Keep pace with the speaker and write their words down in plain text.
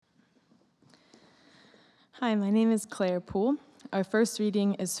Hi, my name is Claire Poole. Our first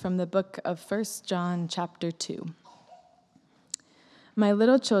reading is from the book of 1 John chapter 2. My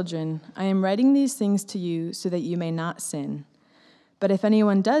little children, I am writing these things to you so that you may not sin. But if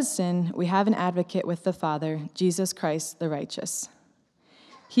anyone does sin, we have an advocate with the Father, Jesus Christ the righteous.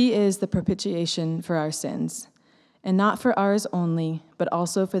 He is the propitiation for our sins, and not for ours only, but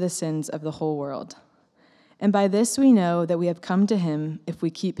also for the sins of the whole world. And by this we know that we have come to him if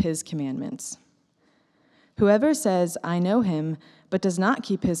we keep his commandments. Whoever says, I know him, but does not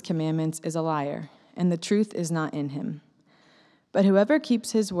keep his commandments is a liar, and the truth is not in him. But whoever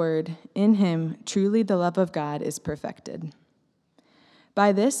keeps his word, in him truly the love of God is perfected.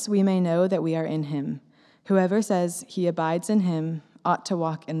 By this we may know that we are in him. Whoever says he abides in him ought to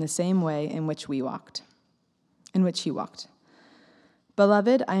walk in the same way in which he walked.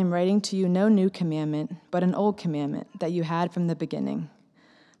 Beloved, I am writing to you no new commandment, but an old commandment that you had from the beginning.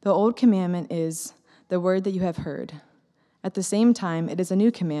 The old commandment is the word that you have heard. At the same time, it is a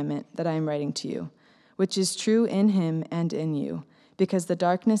new commandment that I am writing to you, which is true in him and in you, because the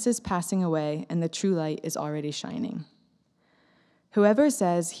darkness is passing away and the true light is already shining. Whoever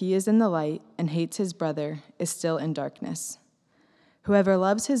says he is in the light and hates his brother is still in darkness. Whoever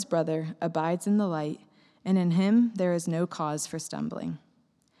loves his brother abides in the light, and in him there is no cause for stumbling.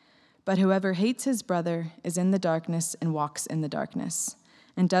 But whoever hates his brother is in the darkness and walks in the darkness,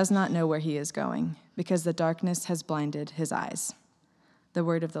 and does not know where he is going, because the darkness has blinded his eyes. The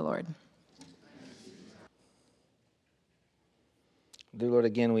word of the Lord. Dear Lord,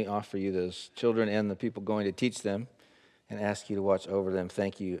 again, we offer you those children and the people going to teach them and ask you to watch over them.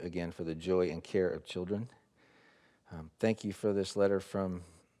 Thank you again for the joy and care of children. Thank you for this letter from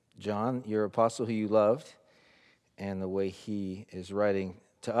John, your apostle who you loved, and the way he is writing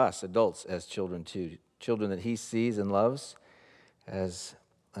to us, adults, as children too. Children that he sees and loves as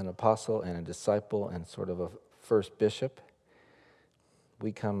an apostle and a disciple and sort of a first bishop.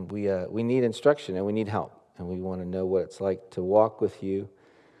 We need instruction and we need help. And we want to know what it's like to walk with you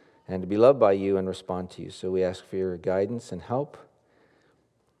and to be loved by you and respond to you. So we ask for your guidance and help.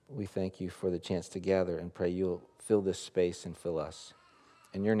 We thank you for the chance to gather and pray you'll fill this space and fill us.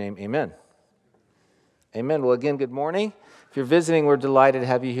 In your name, amen. Amen. Well, again, good morning. If you're visiting, we're delighted to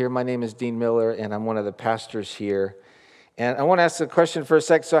have you here. My name is Dean Miller, and I'm one of the pastors here. And I want to ask a question for a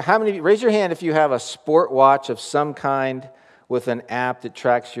sec. So how many, raise your hand if you have a sport watch of some kind with an app that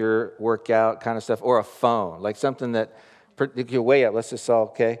tracks your workout kind of stuff, or a phone, like something that, you're way up, let's just all,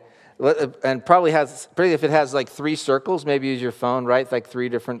 okay? And probably if it has like 3 circles, maybe use your phone, right? Like 3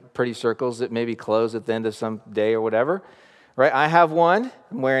 different pretty circles that maybe close at the end of some day or whatever, right? I have one,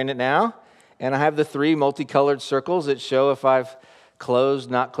 I'm wearing it now, and I have the 3 multicolored circles that show if I've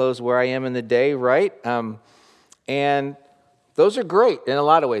closed, not closed, where I am in the day, right? And those are great in a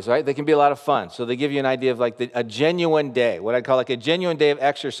lot of ways, right? They can be a lot of fun. So they give you an idea of like a genuine day, what I call like a genuine day of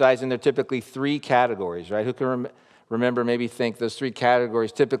exercise, and they're typically 3 categories, right? Who can remember, maybe think those 3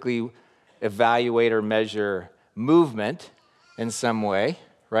 categories typically evaluate or measure movement in some way,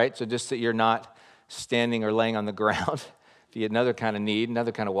 right? So just that you're not standing or laying on the ground. If you had another kind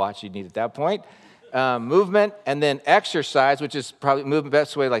of watch you'd need at that point. Movement, and then exercise, which is probably movement,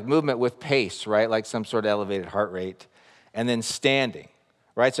 best way, like movement with pace, right? Like some sort of elevated heart rate. And then standing,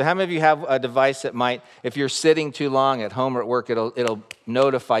 right? So how many of you have a device that might, if you're sitting too long at home or at work, it'll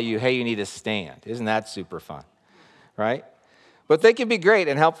notify you, hey, you need to stand. Isn't that super fun, right? But they can be great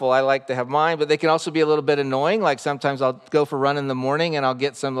and helpful. I like to have mine, but they can also be a little bit annoying. Like sometimes I'll go for a run in the morning and I'll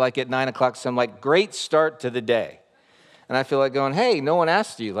get some like at 9 o'clock, some like great start to the day. And I feel like going, hey, no one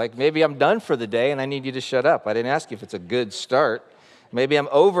asked you. Like maybe I'm done for the day and I need you to shut up. I didn't ask you if it's a good start. Maybe I'm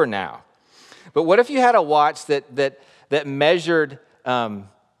over now. But what if you had a watch that measured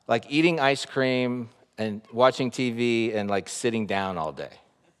like eating ice cream and watching TV and like sitting down all day,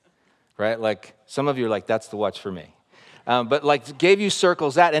 right? Like some of you are like, that's the watch for me. But like gave you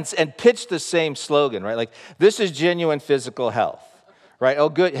circles that and pitched the same slogan, right? Like this is genuine physical health, right? Oh,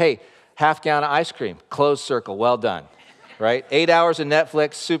 good. Hey, half gallon of ice cream, closed circle, well done, right? 8 hours of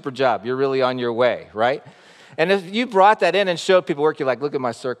Netflix, super job. You're really on your way, right? And if you brought that in and showed people work, you're like, look at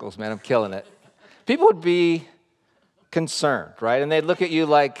my circles, man, I'm killing it. People would be concerned, right? And they'd look at you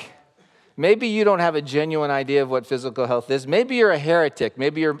like, maybe you don't have a genuine idea of what physical health is. Maybe you're a heretic.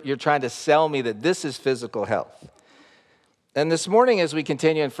 Maybe you're trying to sell me that this is physical health. And this morning, as we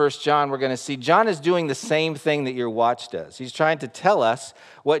continue in 1 John, we're going to see John is doing the same thing that your watch does. He's trying to tell us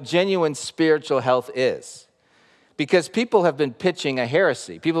what genuine spiritual health is. Because people have been pitching a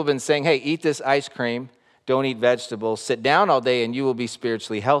heresy. People have been saying, hey, eat this ice cream, don't eat vegetables, sit down all day, and you will be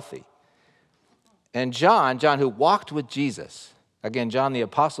spiritually healthy. And John who walked with Jesus, again, John the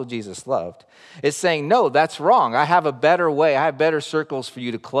apostle Jesus loved, is saying, no, that's wrong. I have a better way. I have better circles for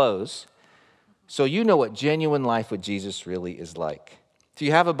you to close. So you know what genuine life with Jesus really is like. If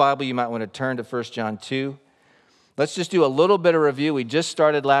you have a Bible, you might want to turn to 1 John 2. Let's just do a little bit of review. We just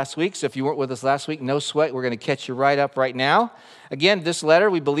started last week, so if you weren't with us last week, no sweat. We're going to catch you right up right now. Again, this letter,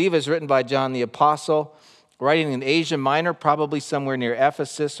 we believe, is written by John the apostle, writing in Asia Minor, probably somewhere near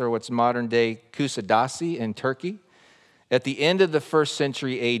Ephesus or what's modern-day Kusadasi in Turkey, at the end of the 1st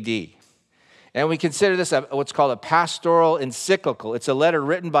century A.D. And we consider this what's called a pastoral encyclical. It's a letter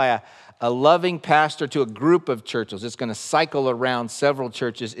written by a loving pastor to a group of churches. It's going to cycle around several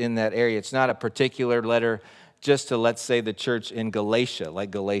churches in that area. It's not a particular letter just to, let's say, the church in Galatia,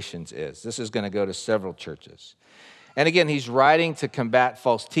 like Galatians is. This is going to go to several churches. And again, he's writing to combat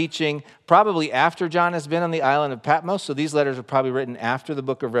false teaching, probably after John has been on the island of Patmos. So these letters are probably written after the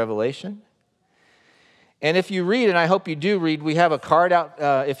book of Revelation. And if you read, and I hope you do read, we have a card out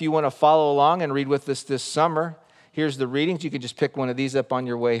if you want to follow along and read with us this summer. Here's the readings. You can just pick one of these up on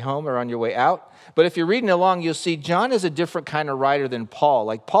your way home or on your way out. But if you're reading along, you'll see John is a different kind of writer than Paul.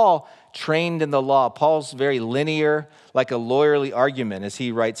 Like Paul trained in the law. Paul's very linear, like a lawyerly argument as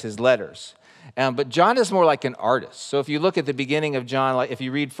he writes his letters. But John is more like an artist. So if you look at the beginning of John, like if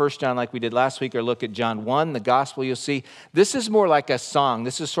you read 1 John like we did last week, or look at John 1, the gospel, you'll see this is more like a song.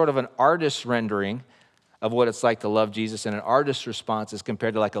 This is sort of an artist's rendering of what it's like to love Jesus, and an artist's response is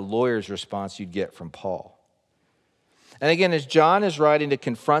compared to like a lawyer's response you'd get from Paul. And again, as John is writing to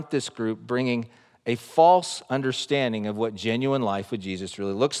confront this group, bringing a false understanding of what genuine life with Jesus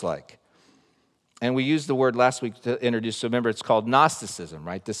really looks like. And we used the word last week to introduce, so remember it's called Gnosticism,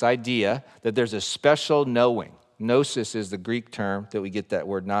 right? This idea that there's a special knowing. Gnosis is the Greek term that we get that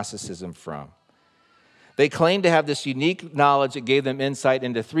word Gnosticism from. They claimed to have this unique knowledge that gave them insight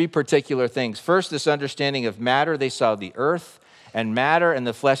into three particular things. First, this understanding of matter. They saw the earth and matter and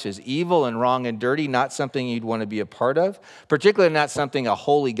the flesh as evil and wrong and dirty, not something you'd want to be a part of, particularly not something a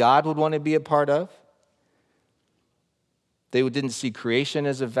holy God would want to be a part of. They didn't see creation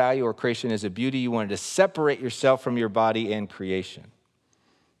as a value or creation as a beauty. You wanted to separate yourself from your body and creation.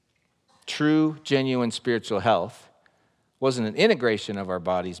 True, genuine spiritual health wasn't an integration of our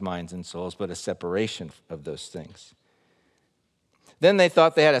bodies, minds, and souls, but a separation of those things. Then they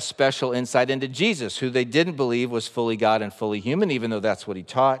thought they had a special insight into Jesus, who they didn't believe was fully God and fully human, even though that's what he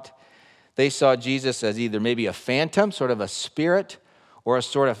taught. They saw Jesus as either maybe a phantom, sort of a spirit, or a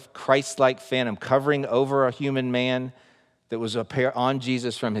sort of Christ-like phantom covering over a human man that was on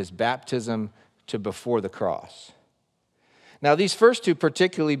Jesus from his baptism to before the cross. Now, these first two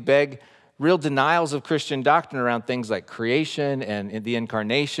particularly beg real denials of Christian doctrine around things like creation and the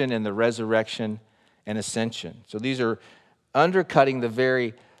incarnation and the resurrection and ascension. So these are undercutting the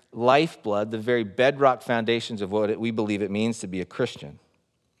very lifeblood, the very bedrock foundations of what we believe it means to be a Christian.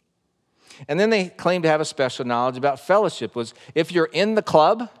 And then they claim to have a special knowledge about fellowship. Was if you're in the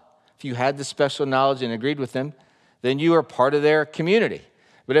club, if you had the special knowledge and agreed with them, then you are part of their community.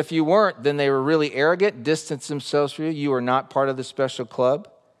 But if you weren't, then they were really arrogant, distanced themselves from you. You are not part of the special club.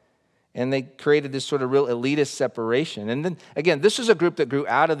 And they created this sort of real elitist separation. And then, again, this is a group that grew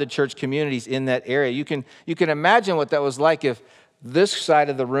out of the church communities in that area. You can imagine what that was like if this side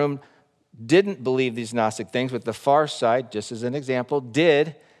of the room didn't believe these Gnostic things, but the far side, just as an example,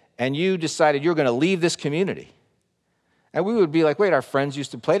 did, and you decided you're going to leave this community. And we would be like, wait, our friends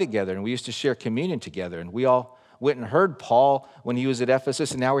used to play together, and we used to share communion together, and we all went and heard Paul when he was at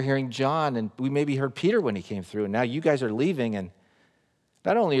Ephesus, and now we're hearing John, and we maybe heard Peter when he came through, and now you guys are leaving, and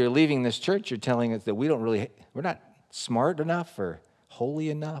not only are you leaving this church, you're telling us that we're not smart enough or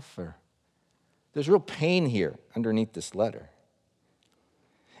holy enough, or there's real pain here underneath this letter.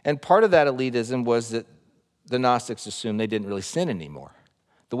 And part of that elitism was that the Gnostics assumed they didn't really sin anymore.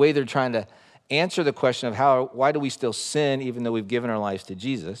 The way they're trying to answer the question of why do we still sin even though we've given our lives to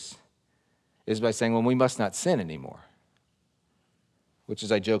Jesus is by saying, well, we must not sin anymore. Which,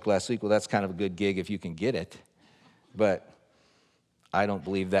 as I joked last week, well, that's kind of a good gig if you can get it. But I don't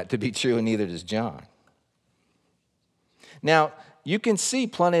believe that to be true, and neither does John. Now, you can see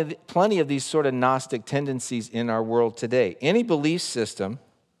plenty of these sort of Gnostic tendencies in our world today. Any belief system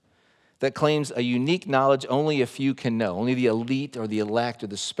that claims a unique knowledge only a few can know, only the elite or the elect or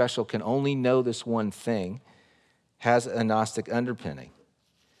the special can only know this one thing, has a Gnostic underpinning.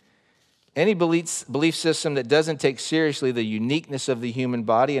 Any belief system that doesn't take seriously the uniqueness of the human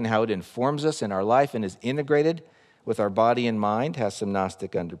body and how it informs us in our life and is integrated with our body and mind has some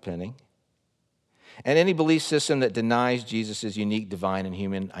Gnostic underpinning. And any belief system that denies Jesus' unique divine and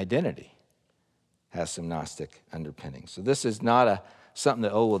human identity has some Gnostic underpinning. So this is not something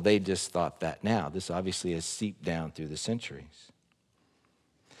that, they just thought that now. This obviously has seeped down through the centuries.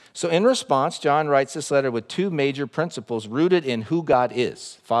 So in response, John writes this letter with two major principles rooted in who God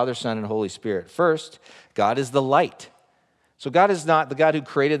is, Father, Son, and Holy Spirit. First, God is the light. So God is not the God who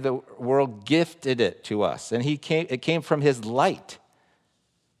created the world, gifted it to us, and it came from his light.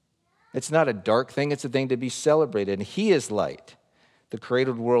 It's not a dark thing, it's a thing to be celebrated, and he is light. The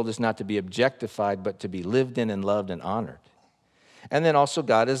created world is not to be objectified, but to be lived in and loved and honored. And then also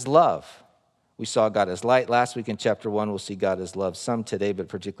God is love. We saw God as light last week in chapter 1. We'll see God as love some today, but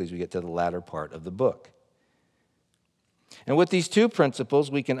particularly as we get to the latter part of the book. And with these two principles,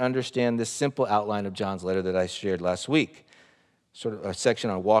 we can understand this simple outline of John's letter that I shared last week. Sort of a section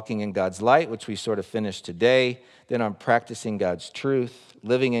on walking in God's light, which we sort of finished today. Then on practicing God's truth,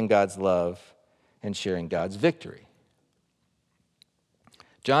 living in God's love, and sharing God's victory.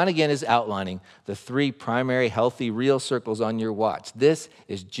 John again is outlining the three primary healthy real circles on your watch. This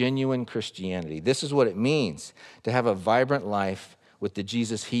is genuine Christianity. This is what it means to have a vibrant life with the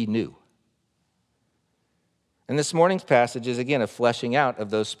Jesus he knew. And this morning's passage is again a fleshing out of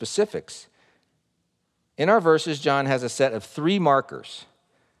those specifics. In our verses, John has a set of three markers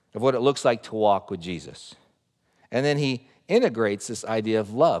of what it looks like to walk with Jesus. And then he integrates this idea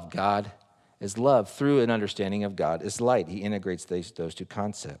of love. God is love through an understanding of God is light. He integrates those two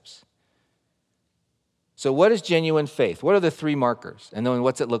concepts. So what is genuine faith? What are the three markers? And then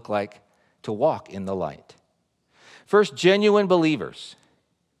what's it look like to walk in the light? First, genuine believers,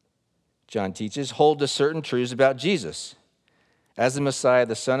 John teaches, hold to certain truths about Jesus as the Messiah,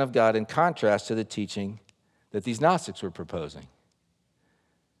 the Son of God, in contrast to the teaching that these Gnostics were proposing.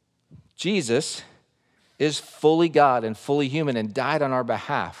 Jesus is fully God and fully human and died on our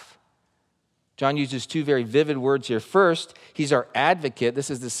behalf. John uses two very vivid words here. First, he's our advocate.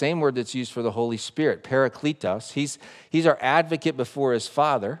 This is the same word that's used for the Holy Spirit, parakletos. He's our advocate before his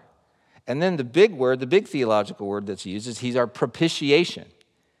Father. And then the big word, the big theological word that's used is he's our propitiation.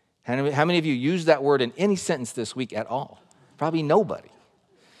 How many of you used that word in any sentence this week at all? Probably nobody.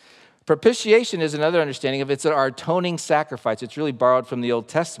 Propitiation is another understanding of it's our atoning sacrifice. It's really borrowed from the Old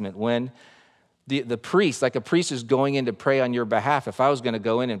Testament when the priest, like a priest is going in to pray on your behalf. If I was going to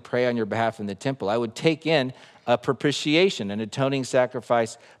go in and pray on your behalf in the temple, I would take in a propitiation, an atoning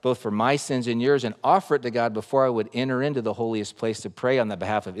sacrifice, both for my sins and yours, and offer it to God before I would enter into the holiest place to pray on the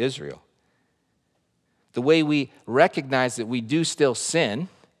behalf of Israel. The way we recognize that we do still sin,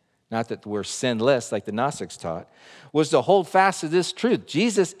 not that we're sinless like the Gnostics taught, was to hold fast to this truth.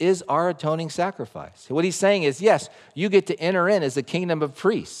 Jesus is our atoning sacrifice. What he's saying is, yes, you get to enter in as a kingdom of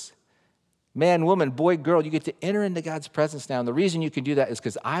priests. Man, woman, boy, girl, you get to enter into God's presence now. And the reason you can do that is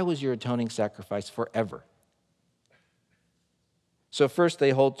because I was your atoning sacrifice forever. So first, they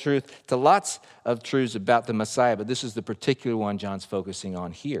hold truth to lots of truths about the Messiah, but this is the particular one John's focusing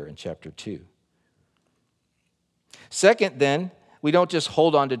on here in chapter 2. Second, then, we don't just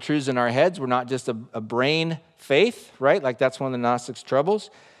hold on to truths in our heads. We're not just a brain faith, right? Like that's one of the Gnostics' troubles.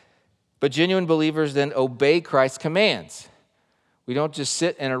 But genuine believers then obey Christ's commands. We don't just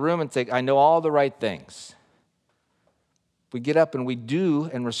sit in a room and think, I know all the right things. We get up and we do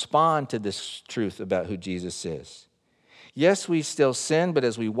and respond to this truth about who Jesus is. Yes, we still sin, but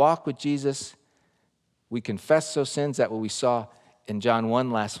as we walk with Jesus, we confess those sins. That's what we saw in John 1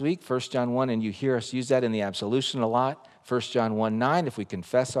 last week, 1 John 1, and you hear us use that in the absolution a lot. 1 John 1:9, if we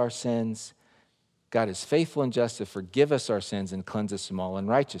confess our sins, God is faithful and just to forgive us our sins and cleanse us from all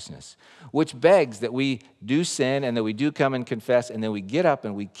unrighteousness, which begs that we do sin and that we do come and confess, and then we get up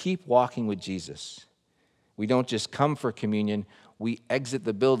and we keep walking with Jesus. We don't just come for communion, we exit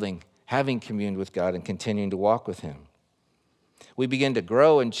the building having communed with God and continuing to walk with him. We begin to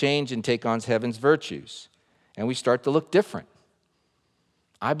grow and change and take on heaven's virtues, and we start to look different.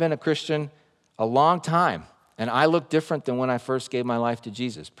 I've been a Christian a long time, and I look different than when I first gave my life to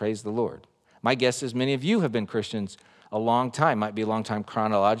Jesus. Praise the Lord. My guess is many of you have been Christians a long time. Might be a long time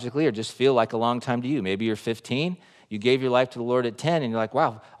chronologically or just feel like a long time to you. Maybe you're 15, you gave your life to the Lord at 10, and you're like,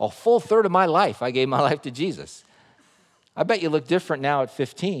 wow, a full third of my life I gave my life to Jesus. I bet you look different now at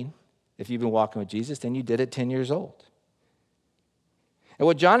 15 if you've been walking with Jesus than you did at 10 years old. And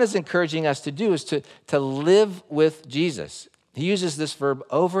what John is encouraging us to do is to live with Jesus. He uses this verb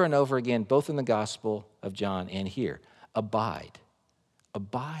over and over again, both in the Gospel of John and here. Abide.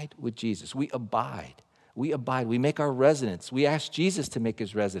 Abide with Jesus. We abide. We abide. We make our residence. We ask Jesus to make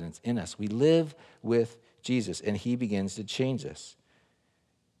his residence in us. We live with Jesus, and he begins to change us.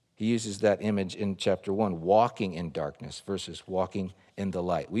 He uses that image in chapter 1, walking in darkness versus walking in the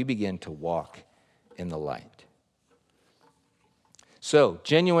light. We begin to walk in the light. So,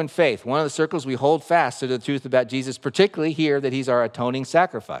 genuine faith. One of the circles we hold fast to the truth about Jesus, particularly here that he's our atoning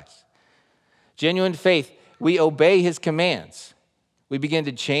sacrifice. Genuine faith, we obey his commands. We begin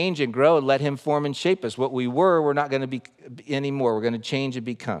to change and grow and let him form and shape us. What we were, we're not going to be anymore. We're going to change and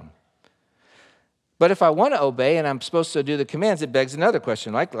become. But if I want to obey and I'm supposed to do the commands, it begs another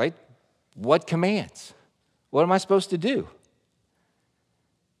question, like what commands? What am I supposed to do?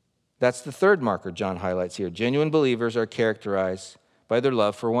 That's the third marker John highlights here. Genuine believers are characterized by their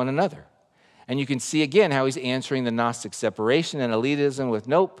love for one another. And you can see again how he's answering the Gnostic separation and elitism with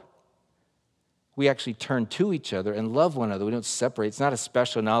nope. We actually turn to each other and love one another. We don't separate. It's not a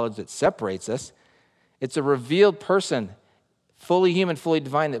special knowledge that separates us. It's a revealed person, fully human, fully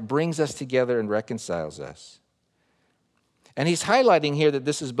divine, that brings us together and reconciles us. And he's highlighting here that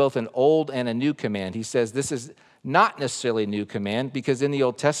this is both an old and a new command. He says this is not necessarily a new command because in the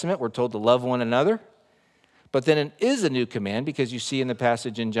Old Testament we're told to love one another. But then it is a new command because you see in the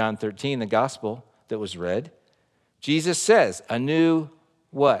passage in John 13, the gospel that was read, Jesus says, a new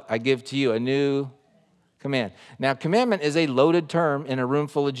what? I give to you a new command. Now, commandment is a loaded term in a room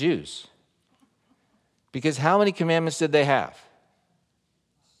full of Jews. Because how many commandments did they have?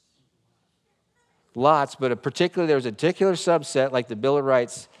 Lots, but particularly there was a particular subset like the Bill of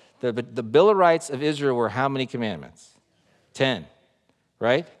Rights. The Bill of Rights of Israel were how many commandments? 10,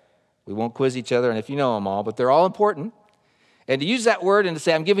 right? We won't quiz each other, and if you know them all, but they're all important. And to use that word and to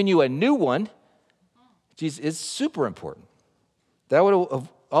say, I'm giving you a new one, geez, it's super important. That would have,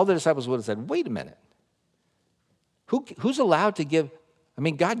 all the disciples would have said, wait a minute. Who's allowed to give? I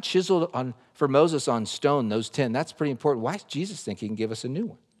mean, God chiseled for Moses on stone those 10. That's pretty important. Why does Jesus think he can give us a new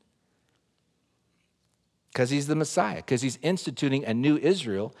one? Because he's the Messiah, because he's instituting a new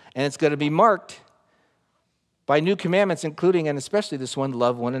Israel, and it's going to be marked by new commandments, including and especially this one,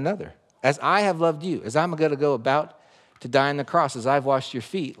 love one another. As I have loved you, as I'm going to go about to die on the cross, as I've washed your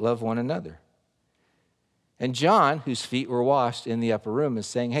feet, love one another. And John, whose feet were washed in the upper room, is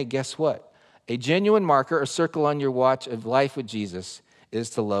saying, hey, guess what? A genuine marker, a circle on your watch of life with Jesus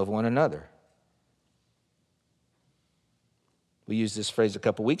is to love one another. We used this phrase a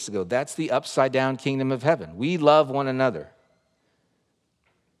couple weeks ago. That's the upside-down kingdom of heaven. We love one another.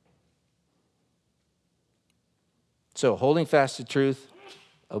 So, holding fast to truth,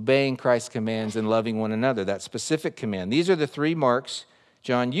 obeying Christ's commands, and loving one another, that specific command. These are the three marks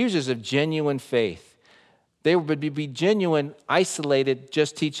John uses of genuine faith. They would be genuine, isolated,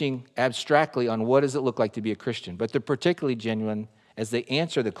 just teaching abstractly on what does it look like to be a Christian. But they're particularly genuine as they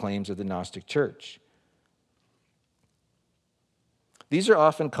answer the claims of the Gnostic church. These are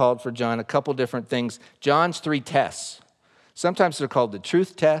often called for John a couple different things. John's three tests. Sometimes they're called the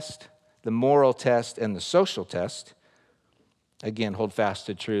truth test, the moral test, and the social test. Again, hold fast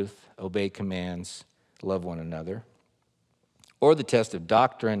to truth, obey commands, love one another. Or the test of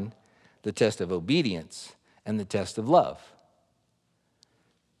doctrine, the test of obedience, and the test of love.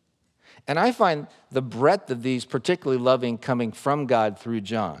 And I find the breadth of these particularly loving coming from God through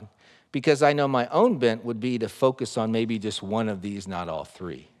John, because I know my own bent would be to focus on maybe just one of these, not all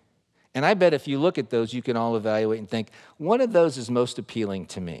three. And I bet if you look at those, you can all evaluate and think, one of those is most appealing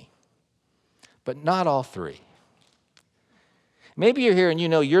to me, but not all three. Maybe you're here and you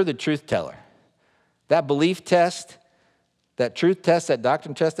know you're the truth teller. That belief test, that truth test, that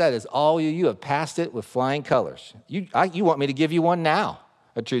doctrine test, that is all you. You have passed it with flying colors. You want me to give you one now,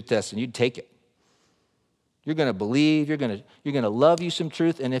 a truth test, and you'd take it. You're going to believe, you're going to love you some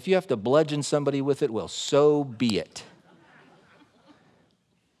truth, and if you have to bludgeon somebody with it, well, so be it.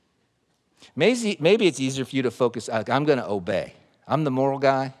 Maybe it's easier for you to focus, I'm going to obey. I'm the moral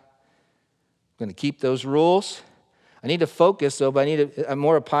guy. I'm going to keep those rules. I need to focus, though, but I'm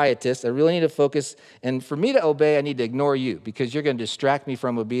more a pietist. I really need to focus, and for me to obey, I need to ignore you, because you're going to distract me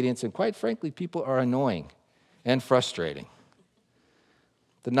from obedience, and quite frankly, people are annoying and frustrating.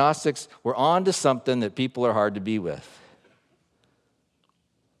 The Gnostics were on to something that people are hard to be with.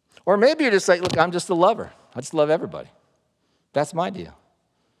 Or maybe you're just like, look, I'm just a lover. I just love everybody. That's my deal.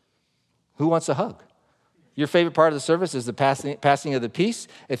 Who wants a hug? Your favorite part of the service is the passing of the peace.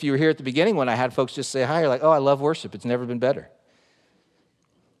 If you were here at the beginning when I had folks just say hi, you're like, oh, I love worship. It's never been better.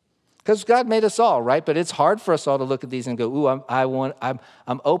 Because God made us all, right? But it's hard for us all to look at these and go, ooh,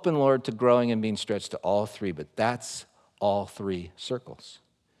 I'm open, Lord, to growing and being stretched to all three. But that's all three circles.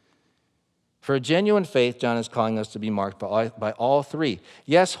 For a genuine faith, John is calling us to be marked by all three.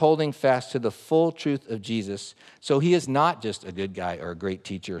 Yes, holding fast to the full truth of Jesus. So he is not just a good guy or a great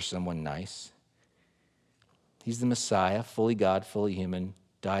teacher or someone nice. He's the Messiah, fully God, fully human,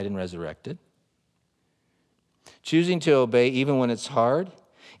 died and resurrected. Choosing to obey even when it's hard,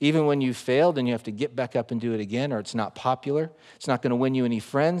 even when you failed and you have to get back up and do it again, or it's not popular. It's not going to win you any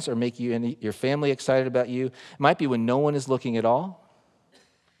friends or make your family excited about you. It might be when no one is looking at all.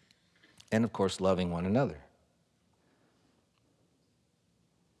 And, of course, loving one another.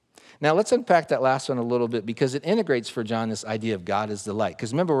 Now, let's unpack that last one a little bit because it integrates for John this idea of God is the light.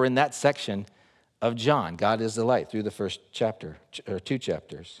 Because remember, we're in that section of John, God is the light, through the first chapter, or 2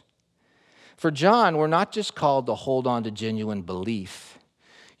 chapters. For John, we're not just called to hold on to genuine belief.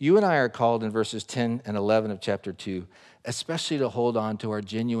 You and I are called in verses 10 and 11 of chapter 2, especially to hold on to our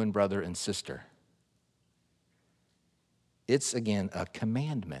genuine brother and sister. It's, again, a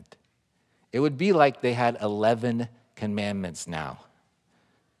commandment. It would be like they had 11 commandments now.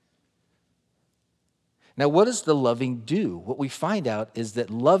 Now, what does the loving do? What we find out is that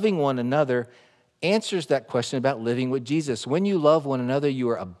loving one another answers that question about living with Jesus. When you love one another, you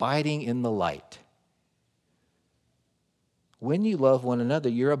are abiding in the light. When you love one another,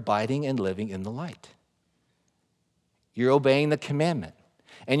 you're abiding and living in the light. You're obeying the commandment,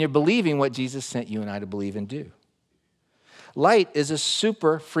 and you're believing what Jesus sent you and I to believe and do. Light is a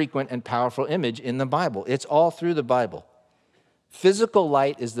super frequent and powerful image in the Bible. It's all through the Bible. Physical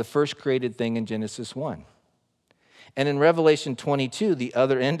light is the first created thing in Genesis 1. And in Revelation 22, the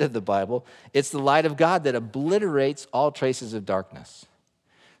other end of the Bible, it's the light of God that obliterates all traces of darkness.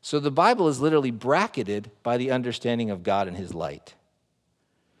 So the Bible is literally bracketed by the understanding of God and his light.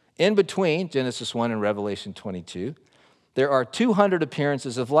 In between Genesis 1 and Revelation 22, there are 200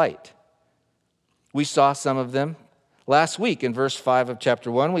 appearances of light. We saw some of them last week. In verse 5 of chapter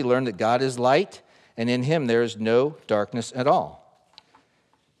 1, we learned that God is light, and in him there is no darkness at all.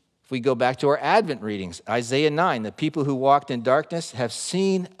 If we go back to our Advent readings, Isaiah 9, the people who walked in darkness have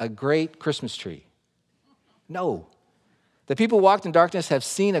seen a great Christmas tree. No. The people who walked in darkness have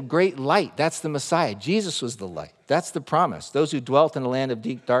seen a great light. That's the Messiah. Jesus was the light. That's the promise. Those who dwelt in a land of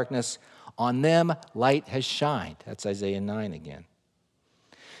deep darkness, on them light has shined. That's Isaiah 9 again.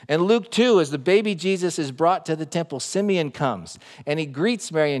 And Luke 2, as the baby Jesus is brought to the temple, Simeon comes and he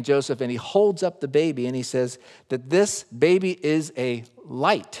greets Mary and Joseph and he holds up the baby and he says that this baby is a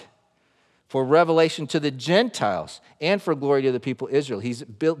light for revelation to the Gentiles and for glory to the people of Israel.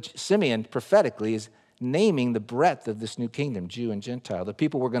 Simeon prophetically is naming the breadth of this new kingdom, Jew and Gentile. The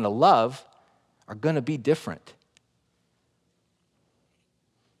people we're going to love are going to be different.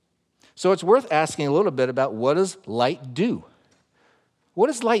 So it's worth asking a little bit about, what does light do? What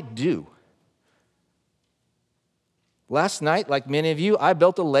does light do? Last night, like many of you, I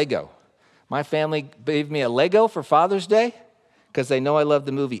built a Lego. My family gave me a Lego for Father's Day because they know I love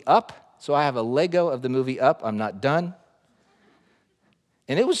the movie Up. So I have a Lego of the movie Up. I'm not done.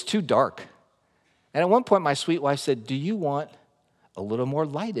 And it was too dark. And at one point, my sweet wife said, "Do you want a little more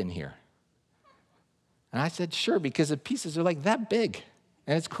light in here?" And I said, "Sure," because the pieces are like that big.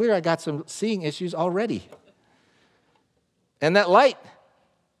 And it's clear I got some seeing issues already. And that light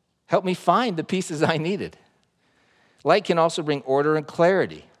helped me find the pieces I needed. Light can also bring order and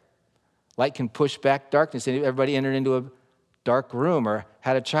clarity. Light can push back darkness. Everybody entered into a dark room or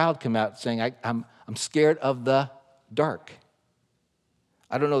had a child come out saying, I'm scared of the dark.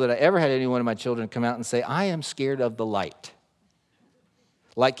 I don't know that I ever had any one of my children come out and say, I am scared of the light.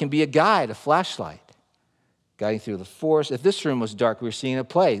 Light can be a guide, a flashlight, guiding through the forest. If this room was dark, we were seeing a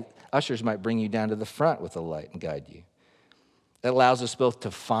play, ushers might bring you down to the front with a light and guide you. It allows us both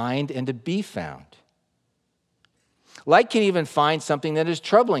to find and to be found. Light can even find something that is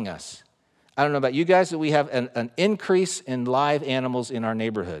troubling us. I don't know about you guys, but we have an increase in live animals in our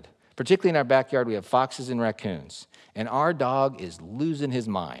neighborhood. Particularly in our backyard, we have foxes and raccoons. And our dog is losing his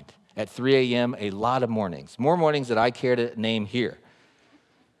mind at 3 a.m. a lot of mornings. More mornings than I care to name here.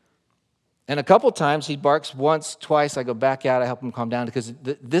 And a couple times, he barks once, twice. I go back out, I help him calm down because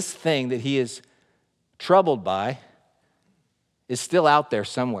this thing that he is troubled by is still out there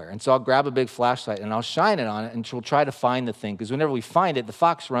somewhere. And so I'll grab a big flashlight and I'll shine it on it and we'll try to find the thing. Because whenever we find it, the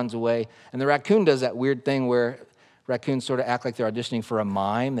fox runs away. And the raccoon does that weird thing where raccoons sort of act like they're auditioning for a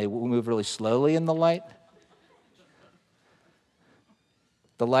mime. They move really slowly in the light.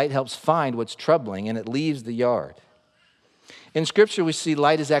 The light helps find what's troubling and it leaves the yard. In Scripture, we see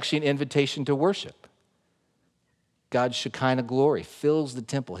light is actually an invitation to worship. God's Shekinah glory fills the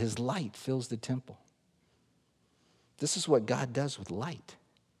temple. His light fills the temple. This is what God does with light.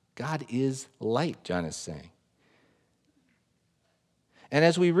 God is light, John is saying. And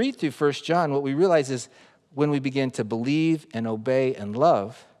as we read through 1 John, what we realize is when we begin to believe and obey and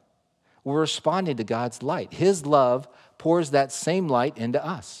love, we're responding to God's light. His love pours that same light into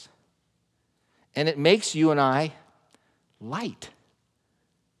us. And it makes you and I light.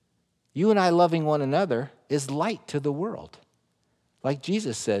 You and I loving one another is light to the world. Like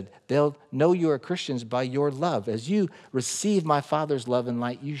Jesus said, they'll know you are Christians by your love. As you receive my Father's love and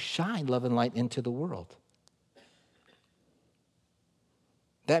light, you shine love and light into the world.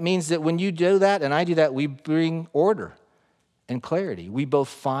 That means that when you do that and I do that, we bring order and clarity. We both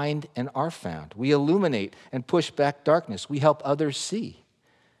find and are found. We illuminate and push back darkness. We help others see.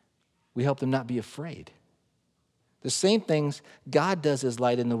 We help them not be afraid. The same things God does as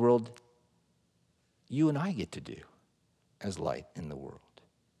light in the world, you and I get to do as light in the world.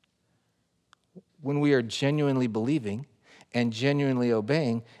 When we are genuinely believing and genuinely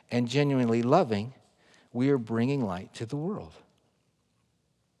obeying and genuinely loving, we are bringing light to the world.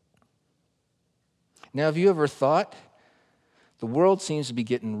 Now, have you ever thought, the world seems to be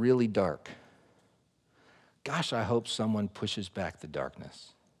getting really dark. Gosh, I hope someone pushes back the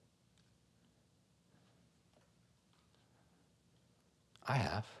darkness. I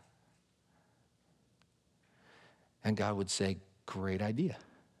have. And God would say, great idea.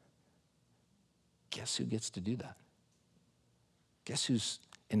 Guess who gets to do that? Guess who's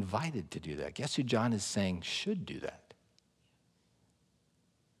invited to do that? Guess who John is saying should do that?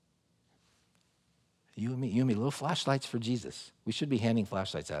 You and me, little flashlights for Jesus. We should be handing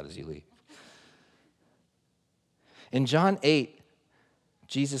flashlights out as you leave. In John 8,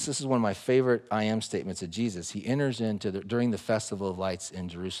 Jesus, this is one of my favorite I am statements of Jesus. He enters during the Festival of Lights in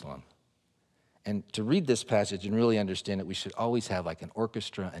Jerusalem. And to read this passage and really understand it, we should always have like an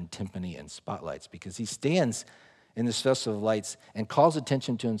orchestra and timpani and spotlights, because he stands in this Festival of Lights and calls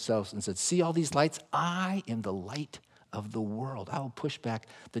attention to himself and said, see all these lights? I am the light of the world. I will push back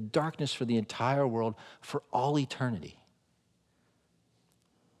the darkness for the entire world for all eternity.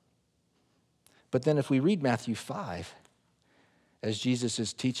 But then if we read Matthew 5, as Jesus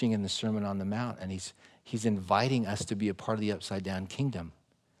is teaching in the Sermon on the Mount, and he's inviting us to be a part of the upside down kingdom,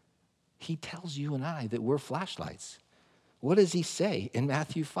 he tells you and I that we're flashlights. What does he say in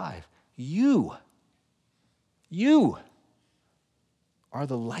Matthew 5? You are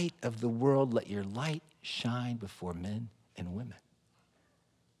the light of the world. Let your light shine before men and women.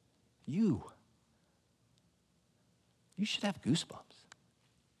 You should have goosebumps.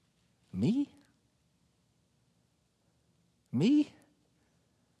 Me?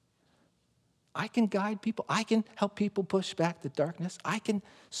 I can guide people. I can help people push back the darkness. I can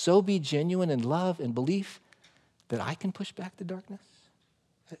so be genuine in love and belief that I can push back the darkness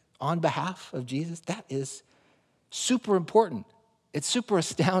on behalf of Jesus. That is super important. It's super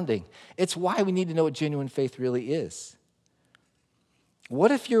astounding. It's why we need to know what genuine faith really is.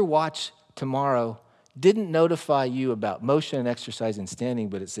 What if your watch tomorrow didn't notify you about motion and exercise and standing,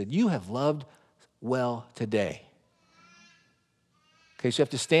 but it said, you have loved well today? Okay, so you have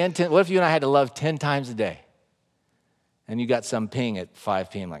to stand 10. What if you and I had to love 10 times a day? And you got some ping at 5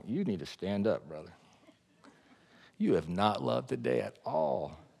 p.m. like, you need to stand up, brother. You have not loved today at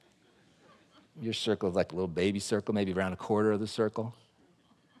all. Your circle is like a little baby circle, maybe around a quarter of the circle.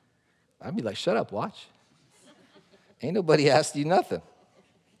 I'd be like, shut up, watch. Ain't nobody asked you nothing.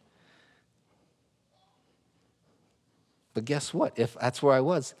 But guess what? If that's where I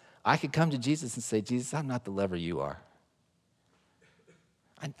was, I could come to Jesus and say, Jesus, I'm not the lover you are.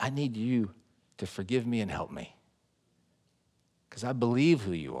 I need you to forgive me and help me. Because I believe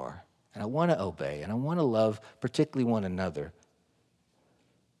who you are, and I want to obey, and I want to love, particularly one another.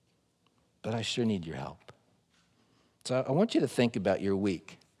 But I sure need your help. So I want you to think about your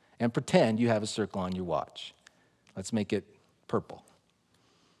week and pretend you have a circle on your watch. Let's make it purple.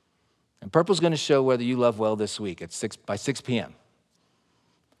 And purple's going to show whether you love well this week by 6 p.m.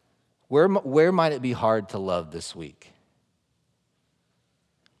 Where might it be hard to love this week?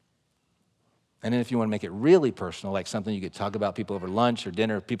 And then if you want to make it really personal, like something you could talk about people over lunch or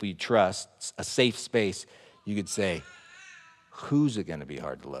dinner, people you trust, a safe space, you could say, who's it going to be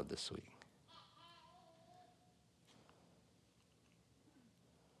hard to love this week?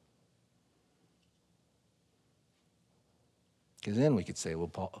 Because then we could say, well,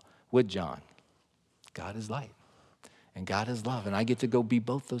 Paul, with John, God is light and God is love, and I get to go be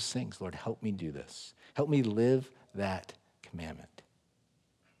both those things. Lord, help me do this. Help me live that commandment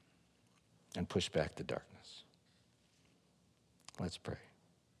and push back the darkness. Let's pray.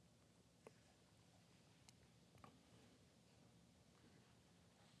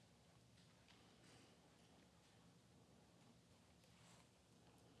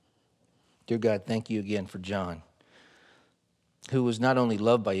 Dear God, thank you again for John, who was not only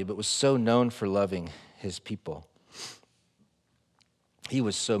loved by you, but was so known for loving his people. He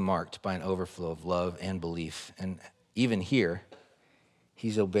was so marked by an overflow of love and belief. And even here,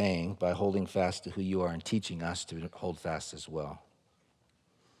 he's obeying by holding fast to who you are and teaching us to hold fast as well.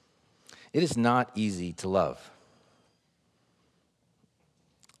 It is not easy to love.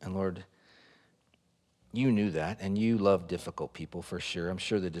 And Lord, you knew that, and you love difficult people for sure. I'm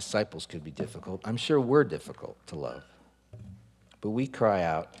sure the disciples could be difficult. I'm sure we're difficult to love. But we cry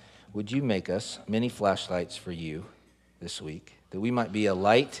out, would you make us many flashlights for you this week, that we might be a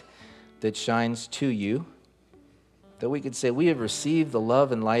light that shines to you, that we could say we have received the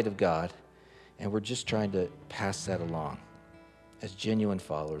love and light of God, and we're just trying to pass that along as genuine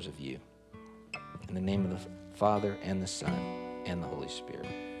followers of you. In the name of the Father, and the Son, and the Holy Spirit.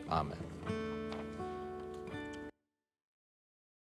 Amen.